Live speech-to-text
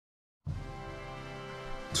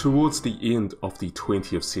Towards the end of the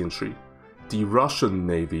 20th century, the Russian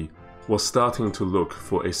Navy was starting to look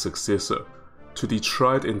for a successor to the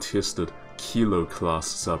tried and tested Kilo class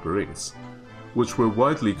submarines, which were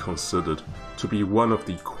widely considered to be one of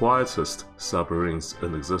the quietest submarines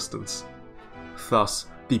in existence. Thus,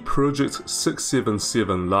 the Project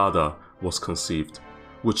 677 Lada was conceived,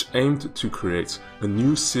 which aimed to create a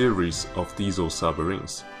new series of diesel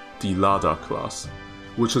submarines, the Lada Class,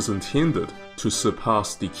 which is intended to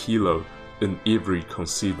surpass the Kilo in every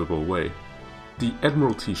conceivable way. The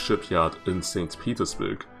Admiralty shipyard in St.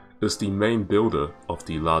 Petersburg is the main builder of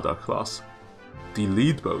the Lada Class. The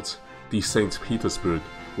lead boat, the St. Petersburg,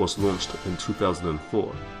 was launched in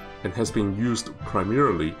 2004 and has been used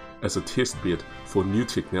primarily as a testbed for new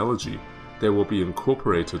technology that will be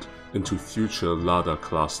incorporated into future Lada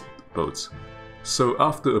class boats. So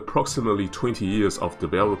after approximately 20 years of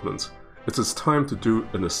development, it is time to do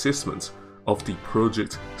an assessment of the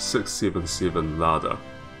Project 677 Lada.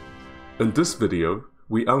 In this video,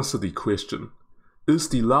 we answer the question, is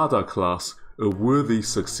the Lada class a worthy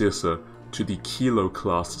successor to the Kilo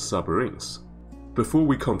class submarines? Before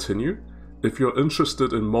we continue, if you're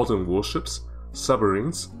interested in modern warships,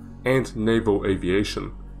 submarines, and naval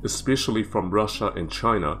aviation, especially from Russia and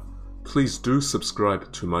China, please do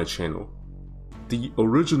subscribe to my channel. The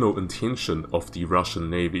original intention of the Russian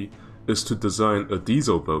Navy is to design a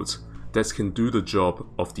diesel boat that can do the job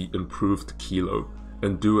of the improved Kilo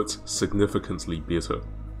and do it significantly better.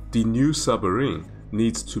 The new submarine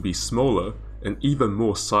needs to be smaller and even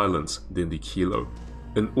more silent than the Kilo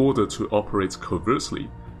in order to operate covertly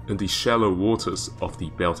in the shallow waters of the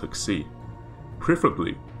Baltic Sea.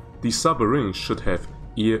 Preferably, the submarine should have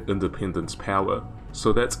air-independent power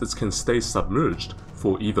so that it can stay submerged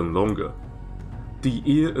for even longer. The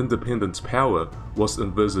air-independent power was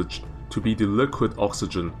envisaged to be the liquid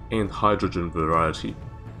oxygen and hydrogen variety,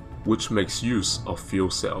 which makes use of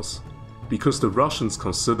fuel cells, because the Russians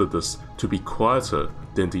consider this to be quieter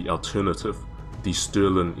than the alternative, the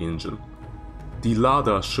Stirling engine. The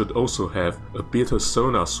Lada should also have a better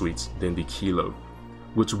sonar suite than the Kilo,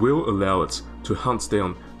 which will allow it to hunt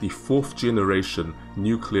down the 4th generation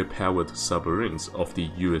nuclear-powered submarines of the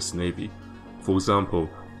US Navy, for example,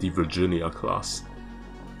 the Virginia class.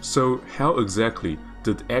 So how exactly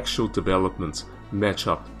did actual development match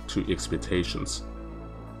up to expectations?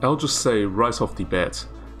 I'll just say right off the bat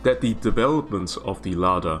that the development of the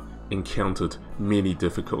Lada encountered many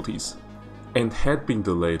difficulties, and had been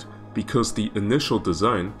delayed because the initial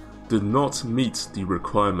design did not meet the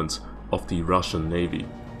requirements of the Russian Navy.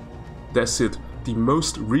 That said, the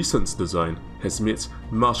most recent design has met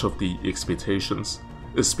much of the expectations,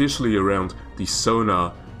 especially around the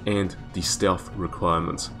sonar and the stealth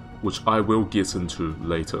requirements, which I will get into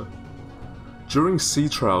later. During sea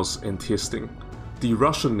trials and testing, the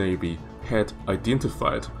Russian Navy had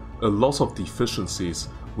identified a lot of deficiencies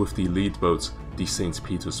with the lead boat, the St.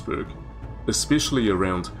 Petersburg, especially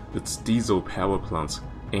around its diesel power plant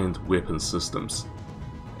and weapon systems.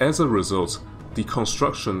 As a result, the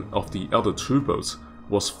construction of the other two boats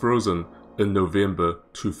was frozen in November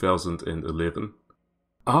 2011.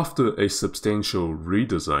 After a substantial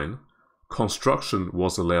redesign, construction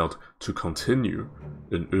was allowed to continue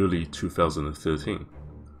in early 2013.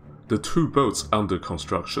 The two boats under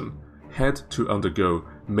construction had to undergo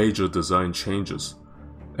major design changes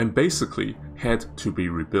and basically had to be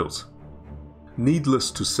rebuilt.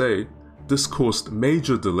 Needless to say, this caused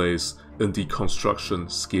major delays in the construction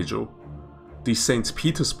schedule. The St.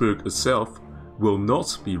 Petersburg itself will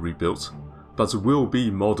not be rebuilt, but will be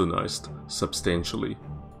modernized substantially.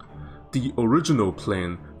 The original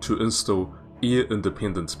plan to install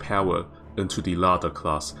air-independent power into the Lada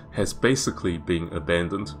class has basically been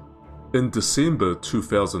abandoned. In December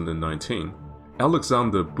 2019,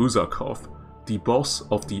 Alexander Buzakov, the boss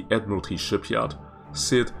of the Admiralty shipyard,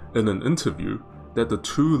 said in an interview that the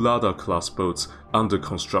two Lada class boats under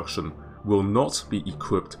construction will not be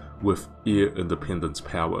equipped with air-independent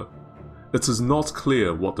power. It is not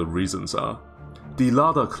clear what the reasons are. The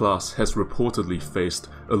Lada class has reportedly faced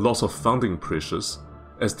a lot of funding pressures,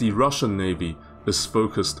 as the Russian Navy is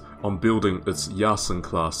focused on building its Yasen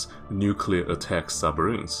class nuclear attack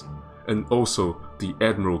submarines, and also the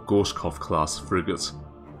Admiral Gorshkov class frigate.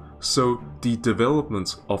 So the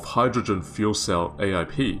development of hydrogen fuel cell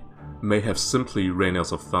AIP may have simply ran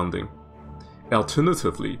out of funding.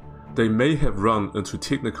 Alternatively, they may have run into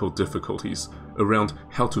technical difficulties around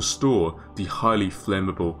how to store the highly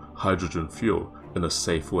flammable hydrogen fuel in a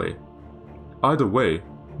safe way. Either way,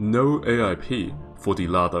 no AIP for the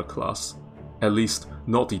Lada class, at least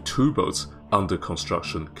not the two boats under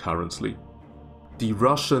construction currently. The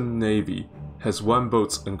Russian Navy has one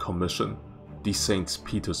boat in commission, the St.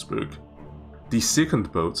 Petersburg. The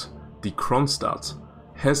second boat, the Kronstadt,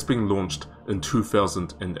 has been launched in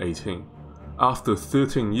 2018, after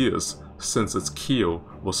 13 years since its keel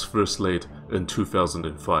was first laid in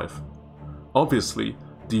 2005. Obviously,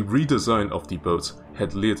 the redesign of the boat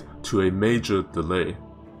had led to a major delay.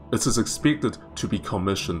 It is expected to be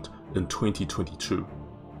commissioned in 2022.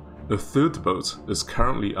 A third boat is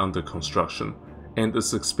currently under construction and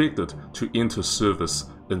is expected to enter service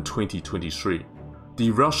in 2023.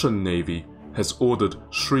 The Russian Navy has ordered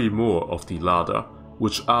 3 more of the Lada,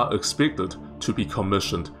 which are expected to be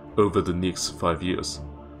commissioned over the next 5 years,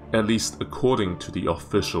 at least according to the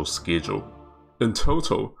official schedule. In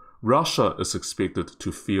total, Russia is expected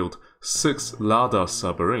to field 6 Lada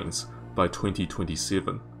submarines by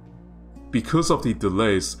 2027. Because of the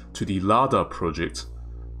delays to the Lada project,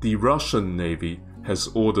 the Russian Navy has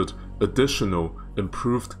ordered additional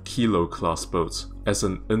improved Kilo class boats as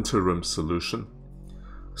an interim solution.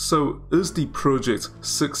 So is the Project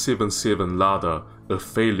 677 Lada a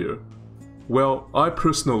failure? Well, I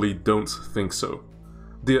personally don't think so.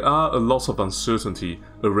 There are a lot of uncertainty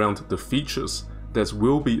around the features that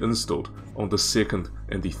will be installed on the second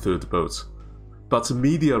and the third boats. But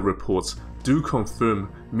media reports do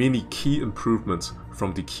confirm many key improvements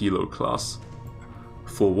from the Kilo class.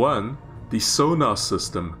 For one, the sonar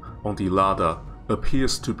system on the Lada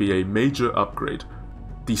appears to be a major upgrade.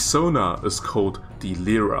 The sonar is called the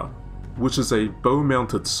Lyra, which is a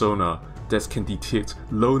bow-mounted sonar that can detect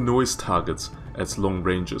low noise targets at long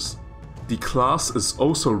ranges. The class is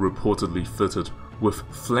also reportedly fitted with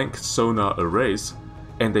flank sonar arrays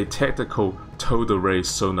and a tactical towed array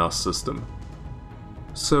sonar system.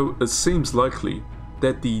 So it seems likely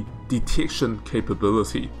that the detection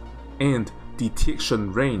capability and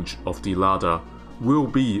detection range of the Lada will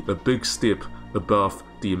be a big step above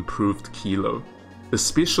the improved Kilo,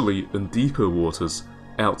 especially in deeper waters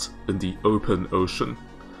out in the open ocean.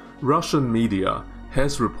 Russian media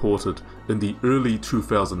has reported in the early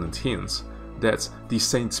 2010s that the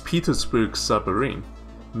St. Petersburg submarine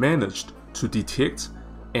managed to detect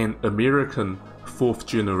an American 4th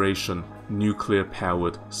generation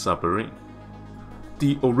nuclear-powered submarine.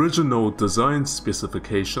 The original design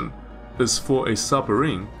specification is for a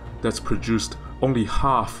submarine that's produced only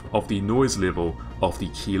half of the noise level of the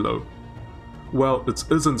Kilo. While it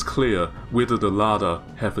isn't clear whether the Lada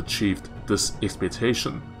have achieved this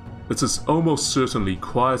expectation, it is almost certainly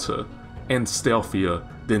quieter and stealthier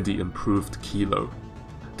than the improved Kilo.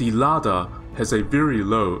 The Lada has a very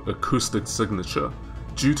low acoustic signature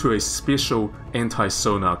due to a special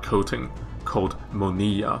anti-sonar coating called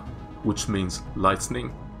Monia, which means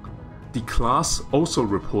lightning. The class also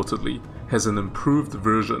reportedly has an improved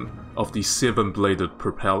version of the 7-bladed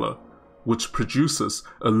propeller, which produces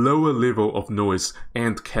a lower level of noise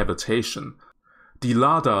and cavitation. The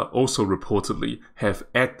Lada also reportedly have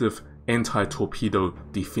active anti-torpedo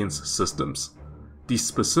defense systems. The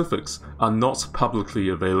specifics are not publicly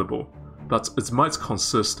available, but it might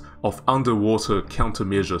consist of underwater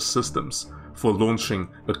countermeasure systems for launching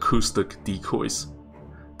acoustic decoys.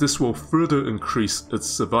 This will further increase its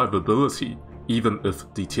survivability even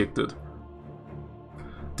if detected.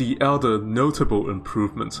 The other notable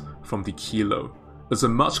improvement from the Kilo is a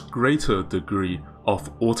much greater degree of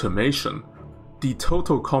automation. The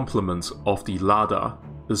total complement of the Lada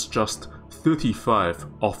is just 35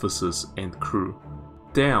 officers and crew,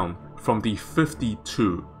 down from the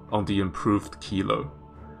 52 on the improved Kilo.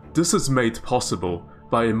 This is made possible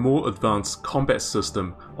by a more advanced combat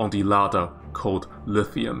system on the Lada called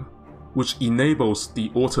Lithium, which enables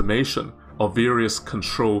the automation of various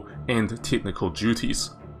control and technical duties.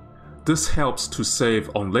 This helps to save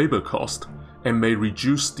on labor cost and may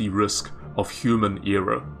reduce the risk of human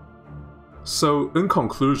error. So in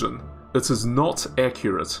conclusion, it is not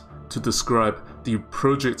accurate to describe the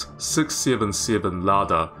Project 677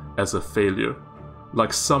 Lada as a failure,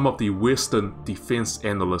 like some of the Western defense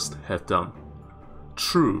analysts have done.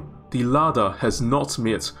 True, the Lada has not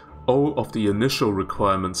met all of the initial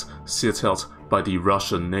requirements set out by the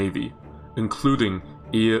Russian Navy, including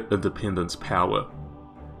air-independent power.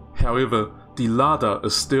 However, the Lada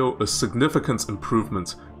is still a significant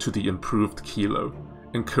improvement to the improved Kilo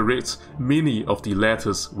and corrects many of the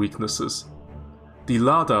latter's weaknesses. The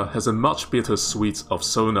Lada has a much better suite of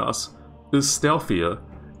sonars, is stealthier,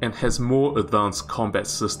 and has more advanced combat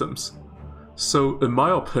systems. So in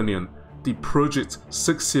my opinion, the Project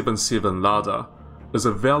 677 Lada is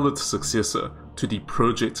a valid successor to the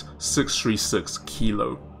Project 636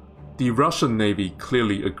 Kilo. The Russian Navy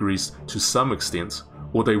clearly agrees to some extent,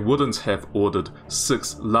 or they wouldn't have ordered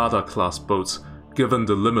 6 Lada Class boats given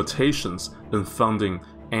the limitations in funding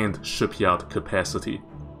and shipyard capacity.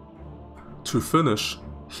 To finish,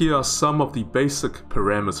 here are some of the basic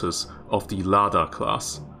parameters of the Lada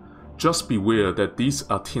class. Just beware that these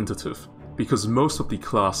are tentative, because most of the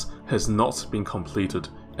class has not been completed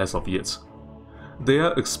as of yet. They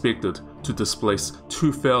are expected to displace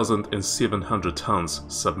 2,700 tons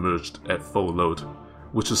submerged at full load,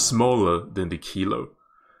 which is smaller than the Kilo.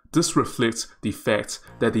 This reflects the fact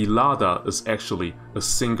that the Lada is actually a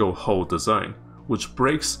single hull design, which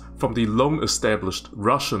breaks from the long-established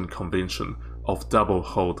Russian convention of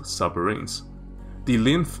double-hulled submarines. The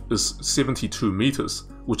length is 72 meters,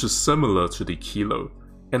 which is similar to the Kilo,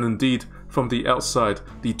 and indeed, from the outside,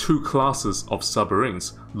 the two classes of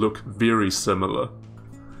submarines look very similar.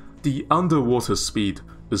 The underwater speed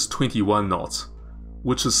is 21 knots,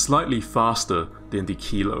 which is slightly faster than the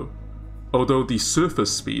Kilo, although the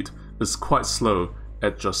surface speed is quite slow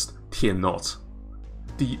at just 10 knots.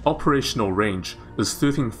 The operational range is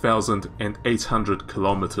 13,800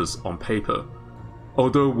 kilometers on paper,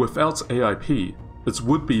 although without AIP, it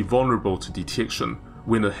would be vulnerable to detection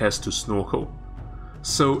when it has to snorkel.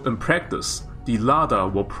 So in practice, the Lada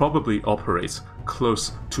will probably operate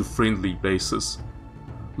close to friendly bases.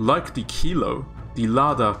 Like the Kilo, the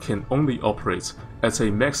Lada can only operate at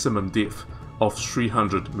a maximum depth of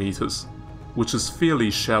 300 meters, which is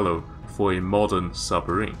fairly shallow for a modern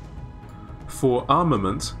submarine. For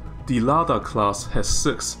armament, the Lada class has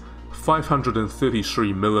 6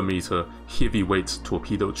 533mm heavyweight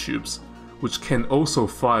torpedo tubes, which can also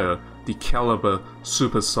fire the caliber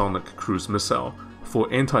supersonic cruise missile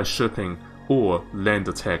for anti-shipping or land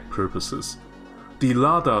attack purposes. The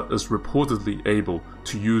Lada is reportedly able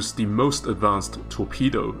to use the most advanced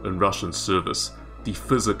torpedo in Russian service, the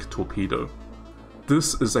Physic torpedo.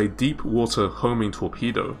 This is a deep water homing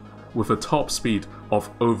torpedo with a top speed of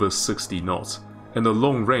over 60 knots and a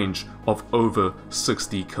long range of over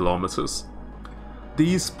 60 kilometers.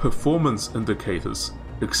 These performance indicators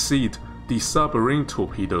exceed the submarine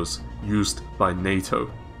torpedoes used by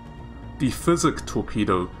NATO. The Physic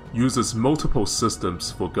torpedo uses multiple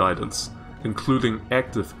systems for guidance, including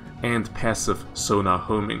active and passive sonar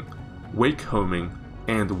homing, wake homing,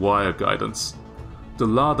 and wire guidance. The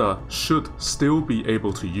Lada should still be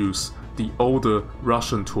able to use the older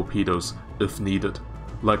Russian torpedoes if needed,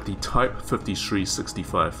 like the Type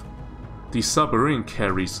 5365. The submarine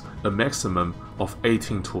carries a maximum of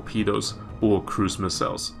 18 torpedoes or cruise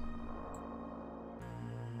missiles.